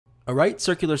A right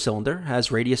circular cylinder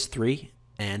has radius 3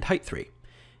 and height 3.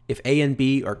 If A and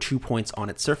B are 2 points on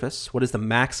its surface, what is the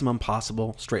maximum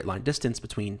possible straight line distance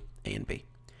between A and B?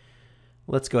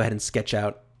 Let's go ahead and sketch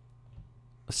out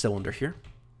a cylinder here.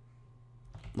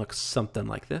 Looks something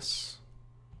like this.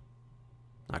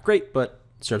 Not great, but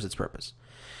serves its purpose.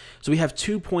 So we have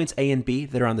 2 points A and B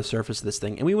that are on the surface of this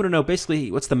thing, and we want to know basically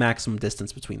what's the maximum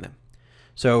distance between them.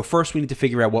 So first we need to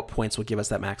figure out what points will give us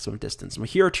that maximum distance. And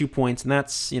here are 2 points, and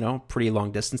that's, pretty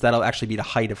long distance. That'll actually be the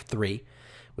height of 3,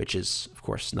 which is, of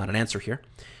course, not an answer here.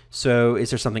 So is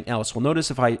there something else? Well,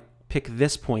 notice if I pick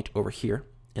this point over here,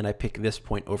 and I pick this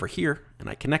point over here, and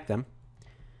I connect them,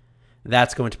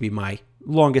 that's going to be my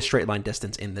longest straight line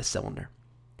distance in this cylinder.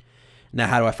 Now,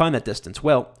 how do I find that distance?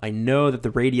 Well, I know that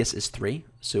the radius is 3,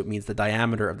 so it means the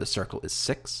diameter of the circle is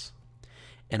 6.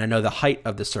 And I know the height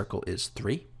of the circle is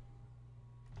 3.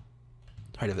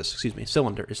 Height of this,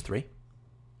 cylinder is 3.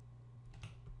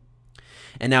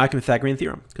 And now I can Pythagorean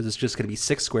theorem, because it's just going to be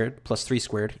 6 squared plus 3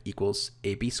 squared equals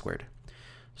AB squared.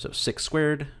 So 6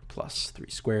 squared plus 3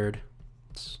 squared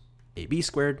is AB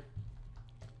squared.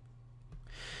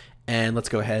 And let's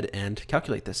go ahead and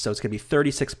calculate this. So it's going to be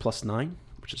 36 plus 9,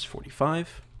 which is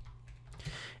 45.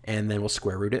 And then we'll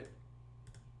square root it.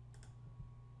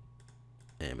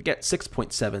 And we get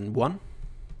 6.71.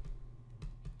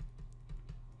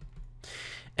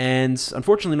 And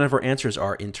unfortunately, none of our answers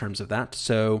are in terms of that.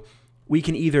 So we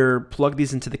can either plug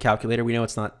these into the calculator. We know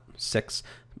it's not 6.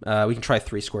 We can try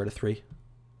 3 squared of 3.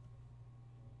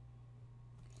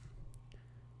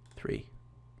 3.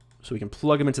 So we can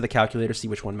plug them into the calculator, see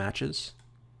which one matches.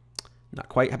 Not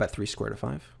quite. How about 3 squared of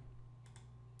 5?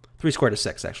 3 squared of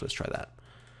 6, actually. Let's try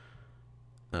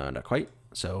that. Not quite.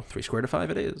 So 3 squared of 5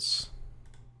 it is.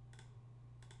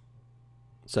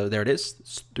 So there it is.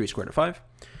 It's 3 squared of 5.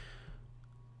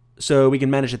 So we can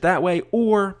manage it that way,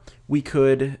 or we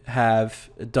could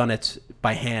have done it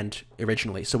by hand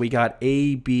originally. So we got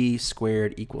AB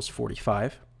squared equals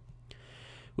 45,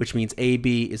 which means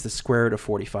AB is the square root of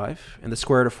 45, and the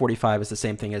square root of 45 is the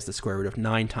same thing as the square root of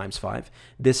 9 times 5.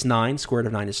 This 9, square root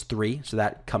of 9 is 3, so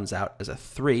that comes out as a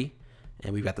 3,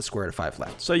 and we've got the square root of 5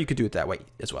 left. So you could do it that way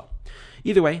as well.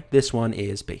 Either way, this one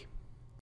is B.